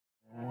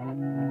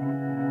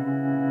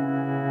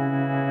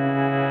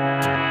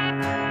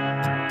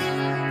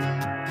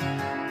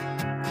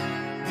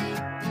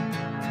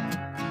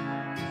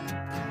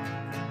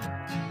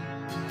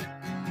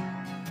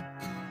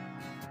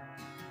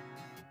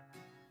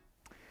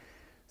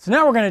So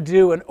now we're going to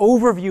do an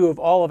overview of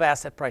all of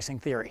asset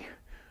pricing theory.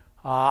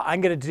 I'm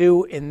going to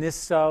do in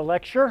this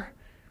lecture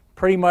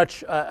pretty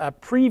much a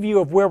preview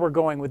of where we're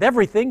going with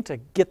everything to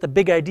get the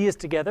big ideas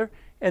together,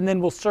 and then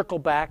we'll circle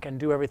back and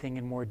do everything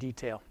in more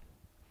detail.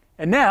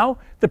 And now,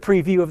 the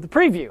preview of the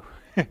preview.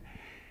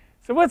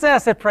 So what's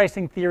asset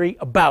pricing theory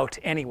about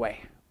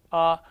anyway?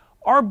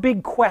 Our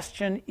big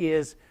question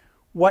is,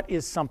 what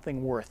is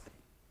something worth?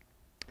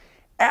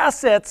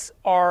 Assets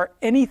are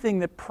anything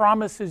that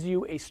promises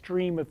you a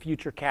stream of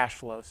future cash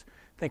flows.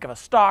 Think of a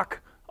stock,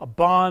 a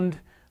bond,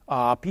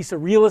 a piece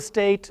of real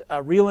estate,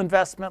 a real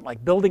investment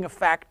like building a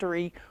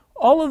factory.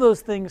 All of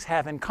those things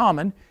have in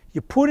common, you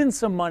put in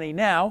some money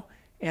now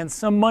and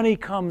some money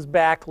comes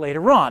back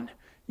later on.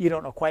 You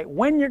don't know quite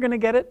when you're going to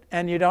get it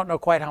and you don't know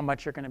quite how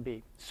much you're going to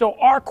be. So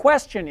our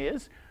question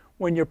is,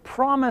 when you're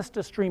promised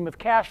a stream of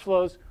cash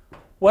flows,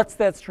 what's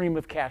that stream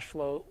of cash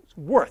flows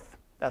worth?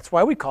 That's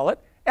why we call it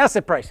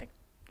asset pricing.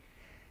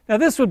 Now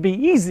this would be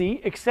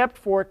easy except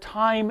for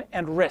time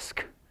and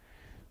risk.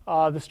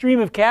 The stream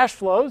of cash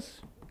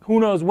flows, who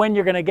knows when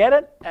you're going to get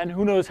it and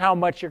who knows how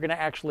much you're going to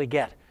actually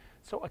get.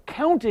 So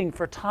accounting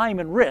for time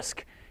and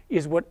risk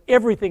is what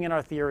everything in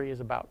our theory is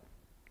about.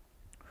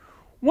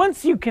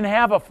 Once you can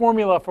have a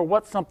formula for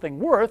what's something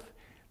worth,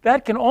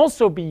 that can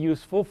also be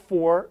useful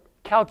for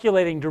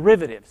calculating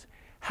derivatives.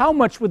 How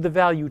much would the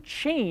value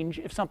change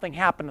if something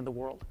happened in the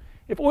world?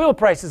 If oil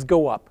prices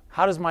go up,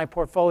 how does my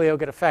portfolio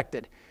get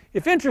affected?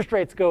 If interest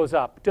rates goes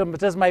up,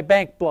 does my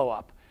bank blow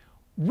up?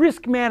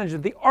 Risk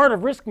management, the art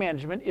of risk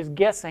management is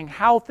guessing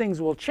how things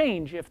will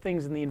change if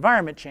things in the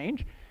environment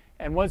change.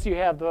 And once you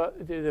have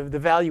the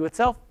value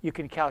itself, you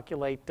can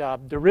calculate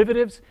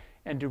derivatives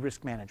and do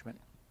risk management.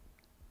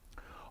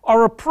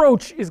 Our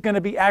approach is going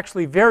to be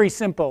actually very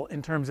simple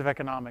in terms of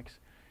economics.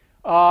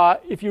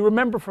 If you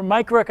remember from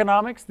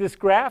microeconomics, this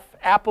graph,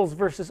 apples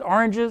versus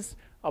oranges,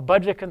 a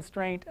budget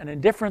constraint, an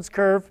indifference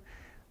curve,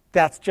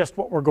 that's just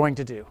what we're going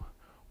to do.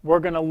 We're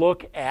going to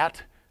look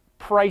at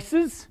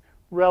prices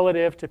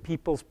relative to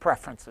people's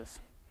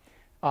preferences.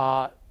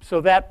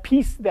 So that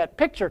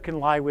picture can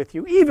lie with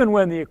you even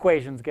when the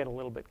equations get a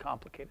little bit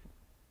complicated.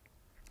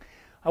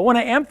 I want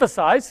to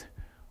emphasize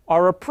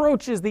our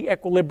approach is the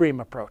equilibrium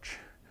approach.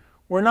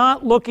 We're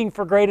not looking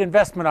for great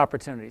investment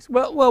opportunities.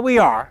 Well, we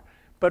are.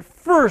 But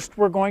first,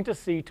 we're going to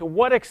see to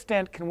what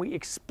extent can we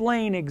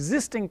explain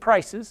existing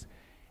prices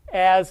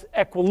as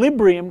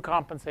equilibrium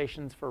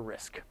compensations for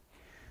risk.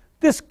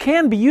 This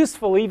can be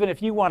useful even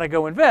if you want to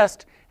go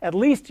invest. At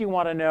least you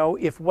want to know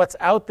if what's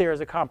out there is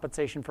a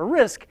compensation for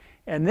risk.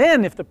 And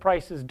then if the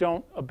prices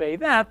don't obey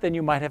that, then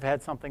you might have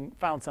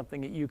found something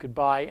that you could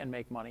buy and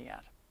make money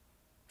at.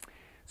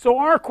 So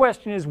our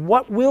question is,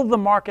 what will the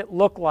market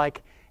look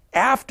like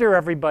after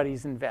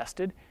everybody's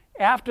invested,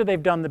 after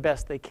they've done the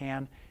best they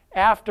can,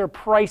 after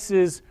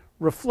prices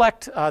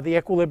reflect the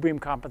equilibrium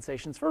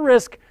compensations for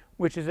risk,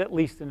 which is at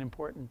least an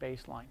important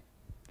baseline.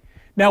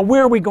 Now,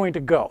 where are we going to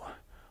go?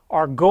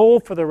 Our goal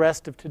for the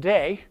rest of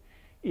today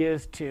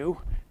is to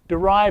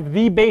derive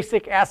the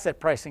basic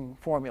asset pricing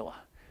formula.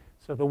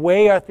 So the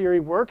way our theory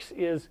works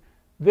is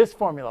this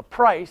formula.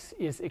 Price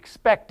is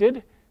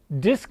expected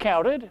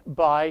discounted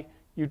by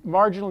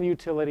marginal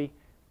utility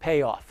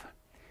payoff.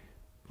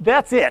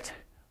 That's it.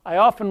 I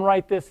often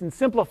write this in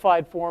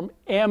simplified form,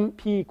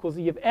 MP equals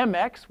E of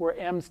mx, where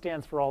M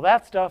stands for all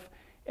that stuff.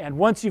 And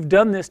once you've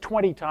done this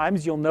 20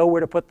 times, you'll know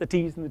where to put the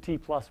t's and the t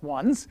plus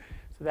 1s.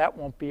 So that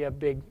won't be a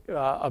big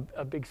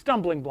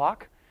stumbling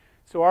block.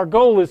 So our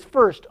goal is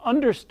first,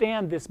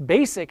 understand this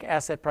basic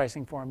asset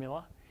pricing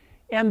formula.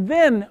 And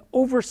then,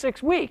 over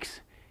 6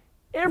 weeks,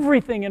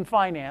 everything in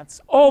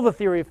finance, all the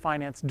theory of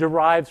finance,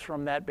 derives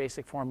from that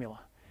basic formula.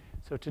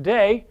 So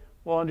today,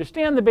 we'll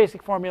understand the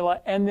basic formula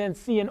and then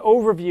see an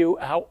overview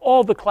of how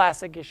all the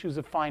classic issues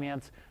of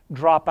finance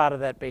drop out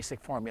of that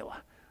basic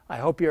formula. I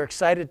hope you're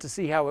excited to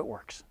see how it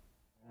works.